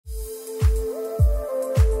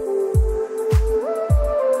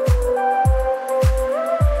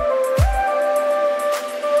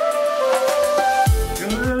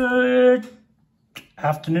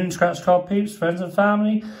afternoon, Scratch Card peeps, friends and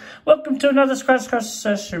family. Welcome to another Scratch Card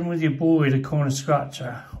session with your boy, the Corner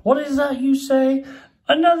Scratcher. What is that you say?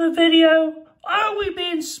 Another video? Are we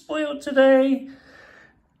being spoiled today?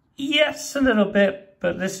 Yes, a little bit,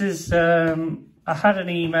 but this is, I had an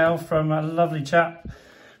email from a lovely chap,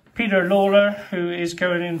 Peter Lawler, who is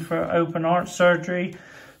going in for open heart surgery.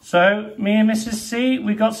 So, me and Mrs. C,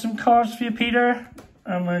 we got some cards for you, Peter,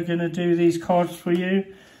 and we're going to do these cards for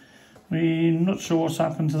you. We're not sure what's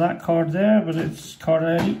happened to that card there, but it's card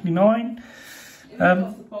 89.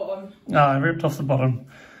 Off the bottom. I ripped off the bottom.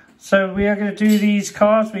 So we are going to do these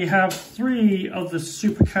cards. We have 3 of the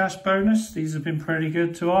Super Cash bonus. These have been pretty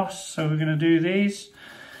good to us, so we're going to do these.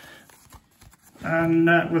 And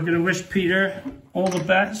we're going to wish Peter all the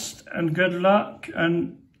best and good luck.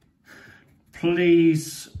 And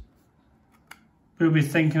please, we'll be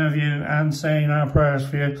thinking of you and saying our prayers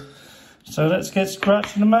for you. So let's get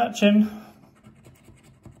scratching and matching.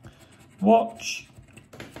 Watch,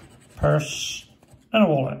 purse, and a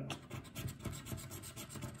wallet.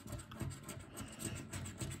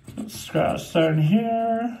 Let's scratch down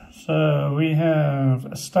here. So we have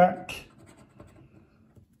a stack.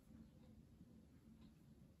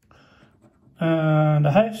 And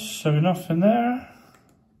a house, so enough in there.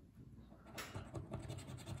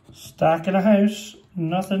 Stack and a house,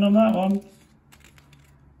 nothing on that one.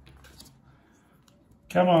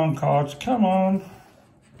 Come on, cards, come on.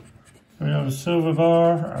 We have a silver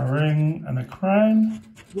bar, a ring, and a crown.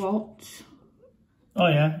 Watch. Oh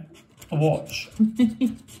yeah, a watch.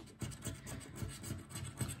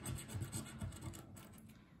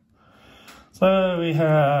 So we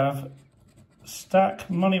have stack,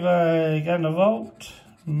 money bag, and a vault.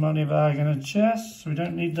 Money bag and a chest, we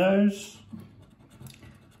don't need those.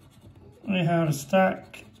 We have a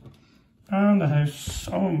stack and a house.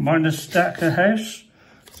 I wouldn't mind a stack, a house.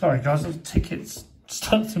 Sorry guys, the ticket's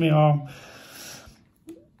stuck to my arm.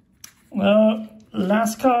 Well,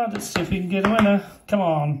 last card, let's see if we can get a winner. Come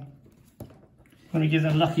on. Let me give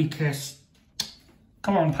them a lucky kiss.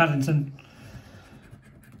 Come on, Paddington.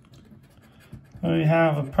 We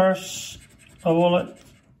have a purse, a wallet,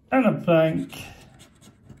 and a blank.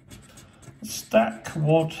 A stack,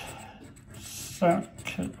 wad,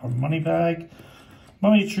 sack, or money bag,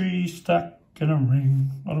 money tree, stack, and a ring.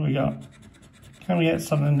 What do we got? Can we get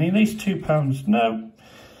something? At least £2. No.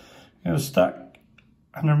 Got a stack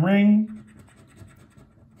and a ring.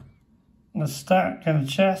 A stack and a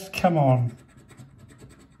chest. Come on.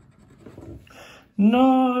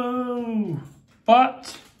 No.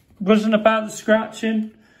 But it wasn't about the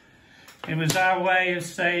scratching. It was our way of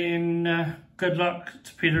saying good luck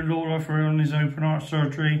to Peter Lawler for on his open heart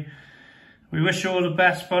surgery. We wish you all the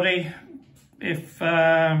best, buddy. If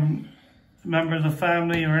member of the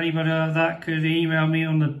family or anybody like that could email me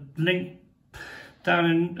on the link down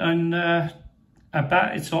in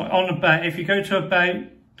about, it's on about. If you go to about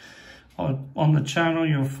on the channel,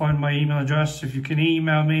 you'll find my email address. If you can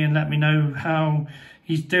email me and let me know how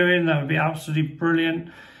he's doing, that would be absolutely brilliant.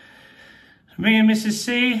 Me and Mrs.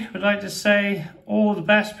 C would like to say all the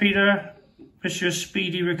best, Peter. Wish you a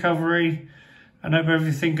speedy recovery and hope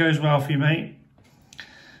everything goes well for you, mate.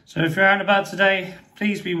 So if you're out and about today,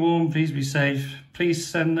 please be warm, please be safe. Please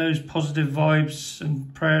send those positive vibes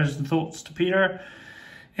and prayers and thoughts to Peter.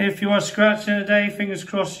 If you are scratching today, fingers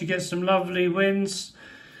crossed you get some lovely wins.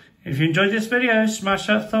 If you enjoyed this video, smash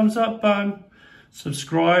that thumbs up button.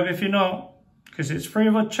 Subscribe if you're not, because it's free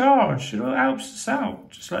of charge. It helps us out.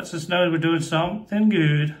 Just lets us know we're doing something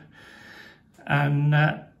good. And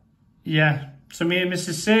yeah, so me and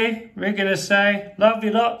Mrs. C, we're going to say, love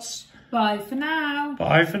you lots. Bye for now.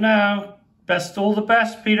 Bye for now. All the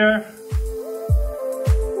best, Peter.